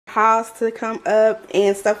house to come up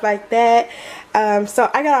and stuff like that. So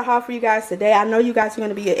I got a haul for you guys today. I know you guys are going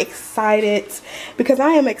to be excited because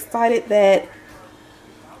I am excited that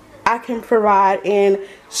I can provide and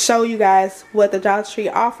show you guys what the Dollar Tree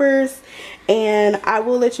offers. And I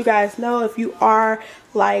will let you guys know if you are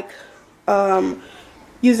like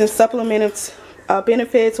using supplemental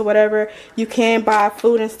benefits or whatever, you can buy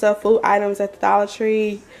food and stuff, food items at the Dollar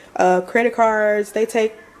Tree. Credit cards, they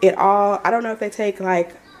take it all. I don't know if they take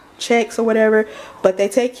like checks or whatever, but they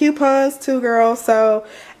take coupons too, girl. So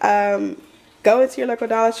go into your local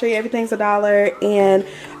Dollar Tree. Everything's $1,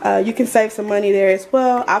 and you can save some money there as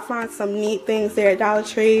well. I found some neat things there at Dollar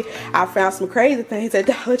Tree. I found some crazy things at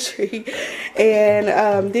Dollar Tree,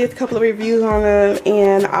 and did a couple of reviews on them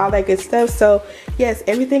and all that good stuff. So yes,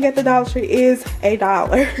 everything at the Dollar Tree is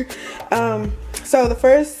 $1. So the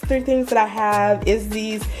first 3 things that I have is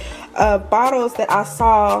these bottles that I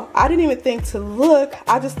saw. I didn't even think to look.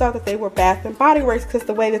 I just thought that they were Bath and Body Works because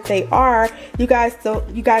the way that they are. You guys know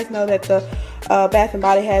that the Bath and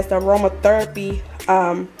Body has the aromatherapy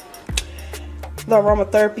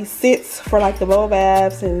scents for like the bubble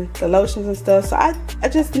baths and the lotions and stuff. So I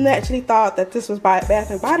just naturally thought that this was by Bath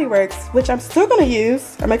and Body Works, which I'm still gonna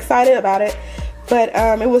use. I'm excited about it, but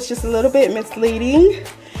it was just a little bit misleading.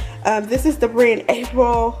 This is the brand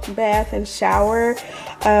April Bath and Shower,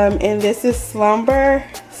 and this is Slumber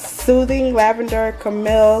Soothing Lavender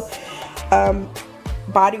Camille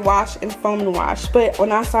Body Wash and Foaming Wash. But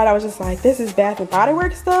when I saw it, I was just like, this is Bath and Body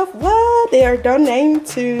Works stuff? What? They are donating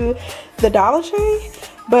to the Dollar Tree?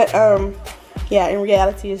 But yeah, in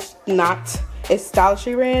reality it's not. It's Dollar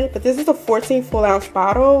Tree brand, but this is a 14 full ounce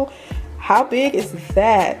bottle. How big is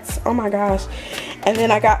that? Oh my gosh. And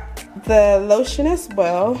then I got the lotion as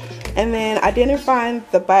well, and then I didn't find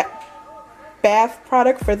the bath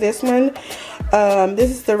product for this one.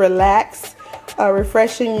 This is the Relax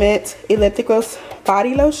Refreshing Mint Elliptical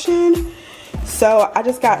Body Lotion. So I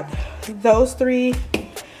just got those 3,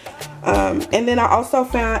 and then I also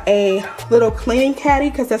found a little cleaning caddy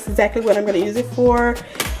because that's exactly what I'm going to use it for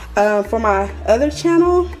my other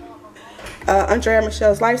channel, Andrea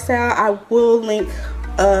Michelle's Lifestyle. I will link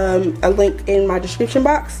a link in my description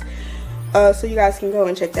box, so you guys can go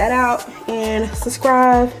and check that out and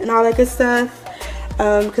subscribe and all that good stuff,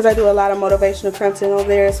 because I do a lot of motivational content over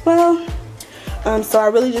there as well. So I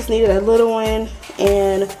really just needed a little one,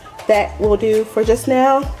 and that will do for just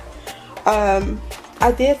now.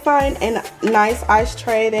 I did find a nice ice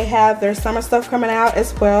tray. They have their summer stuff coming out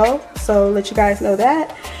as well, so let you guys know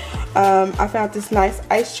that. I found this nice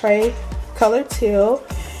ice tray, color teal.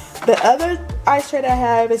 The other ice tray that I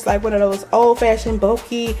have is like one of those old-fashioned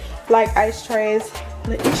bulky like ice trays.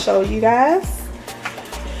 Let me show you guys.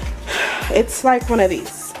 It's like one of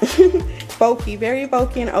these. Bulky, very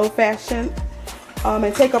bulky and old-fashioned,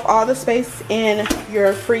 and take up all the space in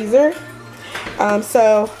your freezer.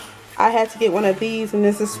 So I had to get one of these, and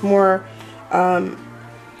this is more of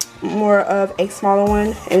a smaller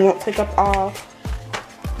one and won't take up all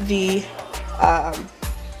the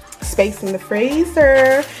space in the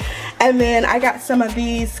freezer. And then I got some of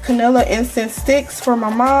these vanilla incense sticks for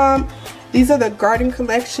my mom. These are the Garden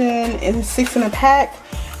Collection, and 6 in a pack,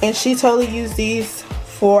 and she totally used these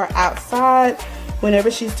for outside whenever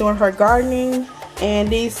she's doing her gardening. And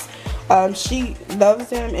these she loves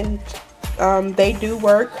them, and they do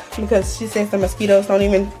work because she says the mosquitoes don't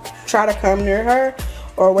even try to come near her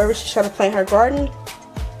or wherever she's trying to plant her garden.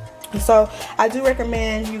 So I do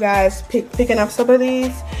recommend you guys picking up some of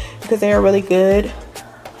these because they are really good.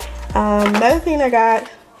 Another thing I got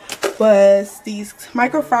was these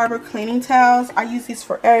microfiber cleaning towels. I use these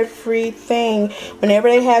for everything. Whenever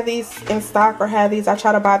they have these in stock or have these, I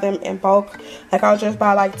try to buy them in bulk. Like I'll just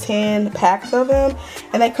buy like 10 packs of them,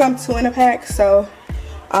 and they come 2 in a pack. So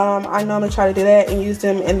I normally try to do that and use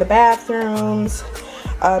them in the bathrooms.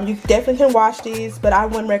 You definitely can wash these, but I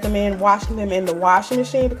wouldn't recommend washing them in the washing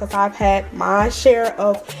machine because I've had my share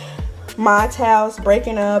of my towels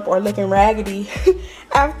breaking up or looking raggedy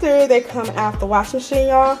after they come out the washing machine,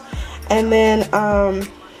 y'all. And then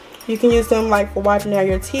you can use them like for wiping out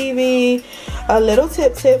your TV. A little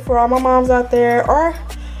tip for all my moms out there or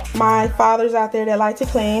my fathers out there that like to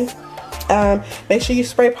clean. Make sure you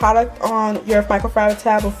spray product on your microfiber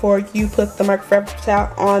towel before you put the microfiber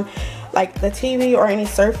towel on like the TV or any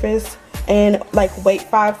surface, and like wait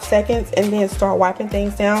 5 seconds and then start wiping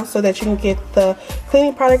things down so that you can get the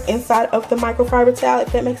cleaning product inside of the microfiber towel,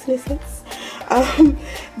 if that makes any sense.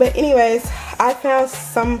 But anyways, I found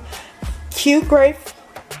some cute gray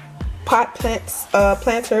pot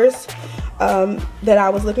planters that I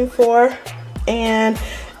was looking for, and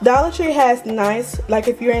Dollar Tree has nice, like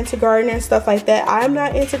if you're into gardening and stuff like that. I'm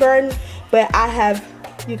not into gardening, but I have,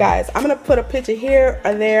 you guys, I'm gonna put a picture here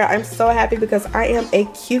or there. I'm so happy because I am a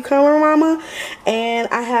cucumber mama, and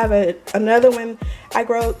I have another one. I'm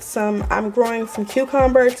growing some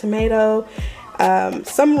cucumber, tomato,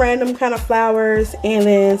 some random kind of flowers, and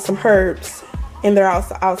then some herbs. And they're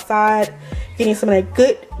also outside getting some of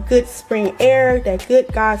that good spring air, that good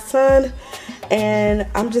God sun. And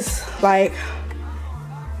I'm just like,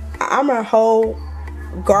 I'm a whole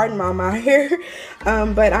garden mama out here.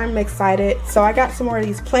 But I'm excited. So I got some more of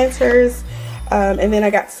these planters, and then I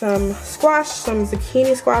got some squash, some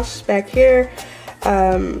zucchini squash back here,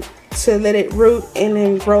 to let it root and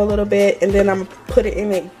then grow a little bit, and then I'm gonna put it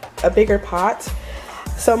in a bigger pot.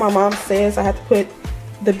 So my mom says I have to put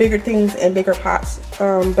the bigger things in bigger pots,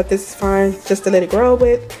 but this is fine just to let it grow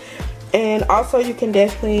with. And also you can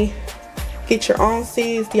definitely get your own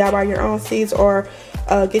seeds, DIY your own seeds, or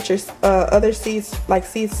get your other seeds like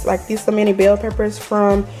these so many bell peppers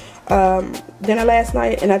from dinner last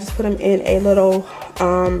night, and I just put them in a little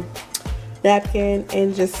napkin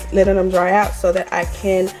and just letting them dry out so that I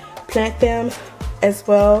can plant them as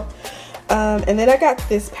well. And then I got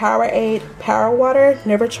this Powerade Power Water.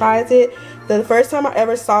 Never tried it. The first time I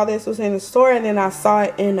ever saw this was in the store, and then I saw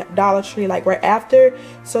it in Dollar Tree like right after.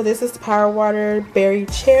 So this is the Power Water Berry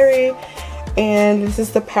Cherry, and this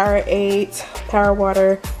is the Powerade Power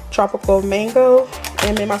Water Tropical Mango.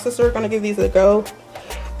 And then my sister are gonna give these a go,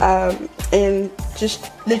 and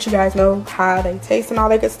just let you guys know how they taste and all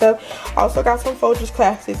that good stuff. Also got some Folgers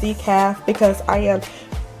Classic decaf because I am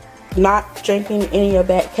not drinking any of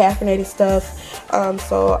that caffeinated stuff,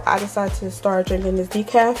 so I decided to start drinking this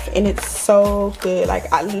decaf, and it's so good. Like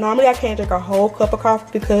normally I can't drink a whole cup of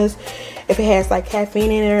coffee because if it has like caffeine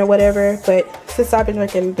in it or whatever, but since I've been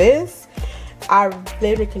drinking this, I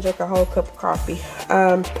literally can drink a whole cup of coffee.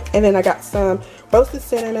 And then I got some roasted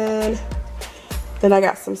cinnamon, then I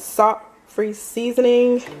got some salt-free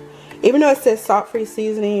seasoning. Even though it says salt-free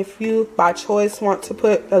seasoning, if you by choice want to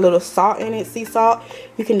put a little salt in it, sea salt,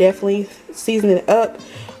 you can definitely season it up.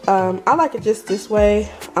 I like it just this way.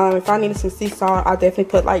 If I needed some sea salt, I'll definitely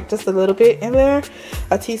put like just a little bit in there,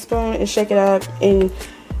 a teaspoon, and shake it up, and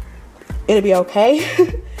it'll be okay.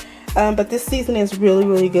 But this seasoning is really,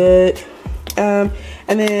 really good. And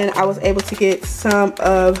then I was able to get some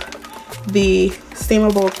of the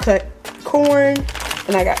steamable cut corn,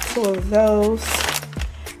 and I got 2 of those.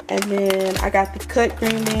 And then I got the cut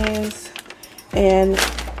green beans and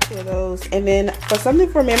 2 of those. And then for something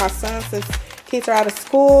for me and my son, since kids are out of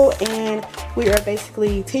school and we are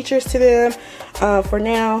basically teachers to them, for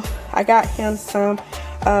now, I got him some,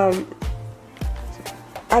 I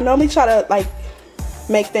normally try to like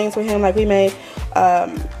make things with him. Like we made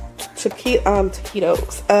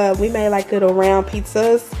taquitos. We made like little round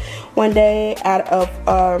pizzas one day out of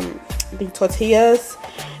the tortillas,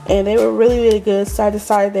 and they were really, really good. So I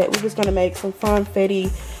decided that we was gonna make some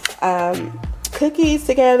funfetti cookies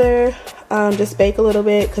together, just bake a little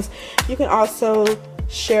bit, because you can also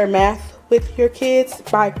share math with your kids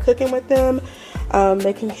by cooking with them.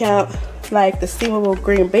 They can count like the steamable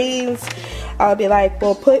green beans. I'll be like,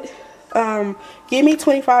 well, give me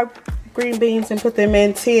 25 green beans and put them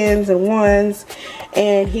in 10s and 1s,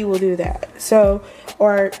 and he will do that. So,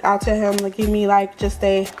 or I'll tell him to give me like just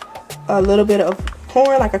a little bit of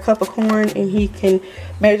corn, like a cup of corn, and he can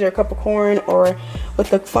measure a cup of corn. Or with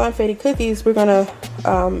the funfetti cookies, we're gonna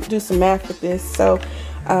do some math with this. So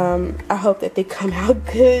I hope that they come out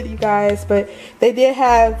good, you guys. But they did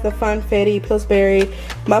have the funfetti Pillsbury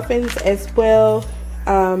muffins as well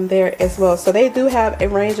there as well. So they do have a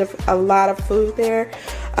range of a lot of food there.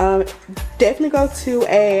 Definitely go to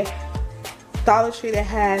a Dollar Tree that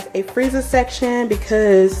has a freezer section,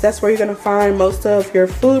 because that's where you're gonna find most of your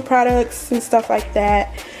food products and stuff like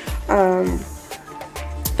that.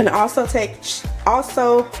 And also take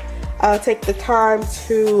the time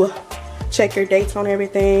to check your dates on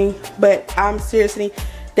everything. But I'm seriously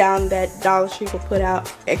down that Dollar Tree will put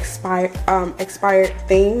out expired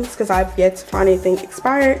things, because I've yet to find anything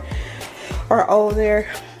expired or old there.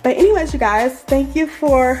 But anyways, you guys, thank you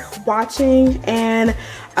for watching, and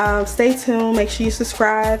stay tuned. Make sure you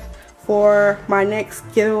subscribe for my next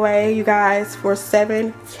giveaway, you guys, for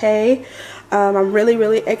 7K. I'm really,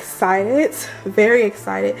 really excited, very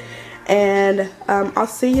excited, and I'll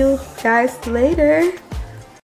see you guys later.